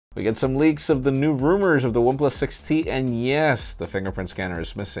We get some leaks of the new rumors of the OnePlus 6T, and yes, the fingerprint scanner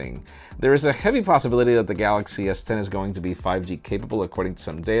is missing. There is a heavy possibility that the Galaxy S10 is going to be 5G capable according to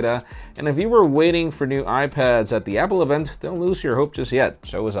some data, and if you were waiting for new iPads at the Apple event, don't lose your hope just yet,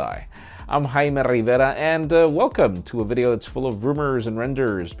 so was I. I'm Jaime Rivera, and welcome to a video that's full of rumors and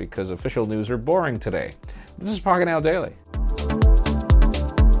renders because official news are boring today. This is Pocketnow Daily.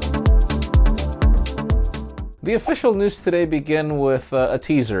 The official news today begin with a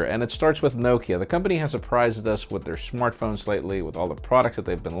teaser, and it starts with Nokia. The company has surprised us with their smartphones lately, with all the products that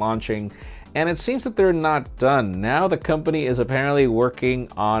they've been launching, and it seems that they're not done. Now the company is apparently working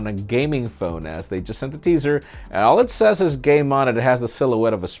on a gaming phone, as they just sent the teaser, and all it says is game on it. It has the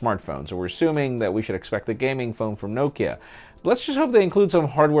silhouette of a smartphone, so we're assuming that we should expect a gaming phone from Nokia. Let's just hope they include some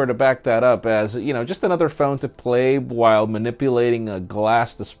hardware to back that up, as, you know, just another phone to play while manipulating a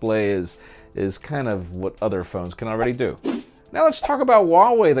glass display is kind of what other phones can already do. Now let's talk about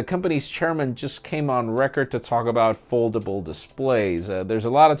Huawei. The company's chairman just came on record to talk about foldable displays. There's a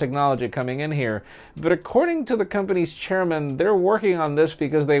lot of technology coming in here, but according to the company's chairman, they're working on this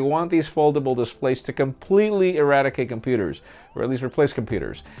because they want these foldable displays to completely eradicate computers, or at least replace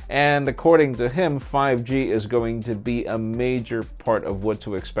computers. And according to him, 5G is going to be a major part of what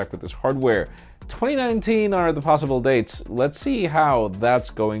to expect with this hardware. 2019 are the possible dates. Let's see how that's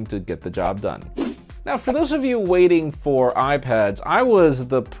going to get the job done. Now, for those of you waiting for iPads, I was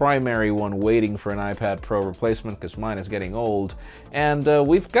the primary one waiting for an iPad Pro replacement because mine is getting old. And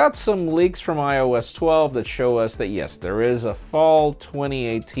we've got some leaks from iOS 12 that show us that yes, there is a fall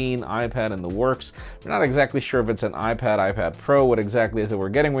 2018 iPad in the works. We're not exactly sure if it's an iPad Pro, what exactly is it we're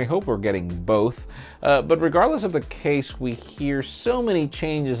getting. We hope we're getting both. But regardless of the case, we hear so many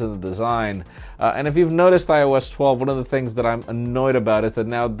changes in the design. And if you've noticed iOS 12, one of the things that I'm annoyed about is that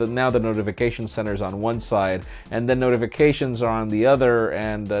now the notification center's on one side, and then notifications are on the other,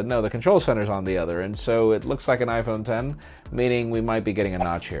 and no, the control center's on the other. And so it looks like an iPhone 10, meaning we might be getting a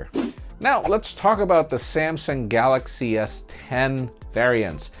notch here. Now, let's talk about the Samsung Galaxy S10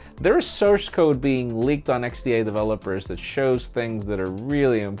 variants. There is source code being leaked on XDA developers that shows things that are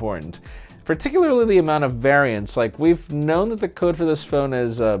really important. Particularly the amount of variants. Like, we've known that the code for this phone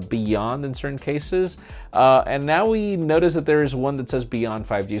is beyond in certain cases, and now we notice that there is one that says beyond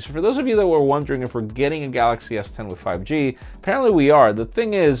 5G. So for those of you that were wondering if we're getting a Galaxy S10 with 5G, apparently we are. The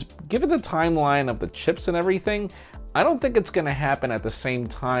thing is, given the timeline of the chips and everything, I don't think it's going to happen at the same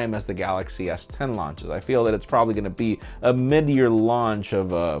time as the Galaxy S10 launches. I feel that it's probably going to be a mid-year launch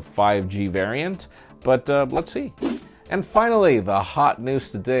of a 5G variant, but let's see. And finally, the hot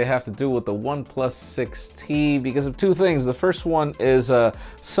news today have to do with the OnePlus 6T because of two things. The first one is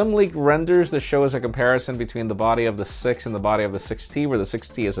some leaked renders that show us a comparison between the body of the 6 and the body of the 6T, where the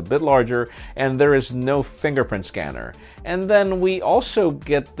 6T is a bit larger and there is no fingerprint scanner. And then we also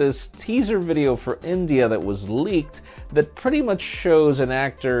get this teaser video for India that was leaked that pretty much shows an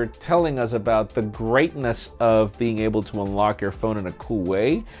actor telling us about the greatness of being able to unlock your phone in a cool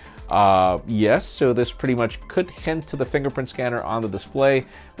way. Yes, so this pretty much could hint to the fingerprint scanner on the display.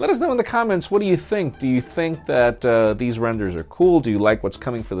 Let us know in the comments, what do you think? Do you think that these renders are cool? Do you like what's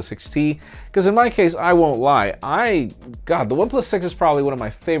coming for the 6T? Because in my case, I won't lie. God, the OnePlus 6 is probably one of my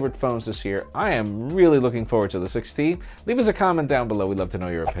favorite phones this year. I am really looking forward to the 6T. Leave us a comment down below. We'd love to know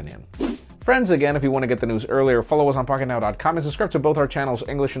your opinion. Friends, again, if you want to get the news earlier, follow us on PocketNow.com and subscribe to both our channels,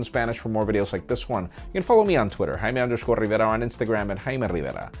 English and Spanish, for more videos like this one. You can follow me on Twitter, Jaime_Rivera, on Instagram at Jaime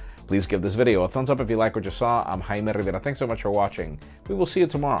Rivera. Please give this video a thumbs up if you like what you saw. I'm Jaime Rivera. Thanks so much for watching. We will see you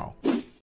tomorrow.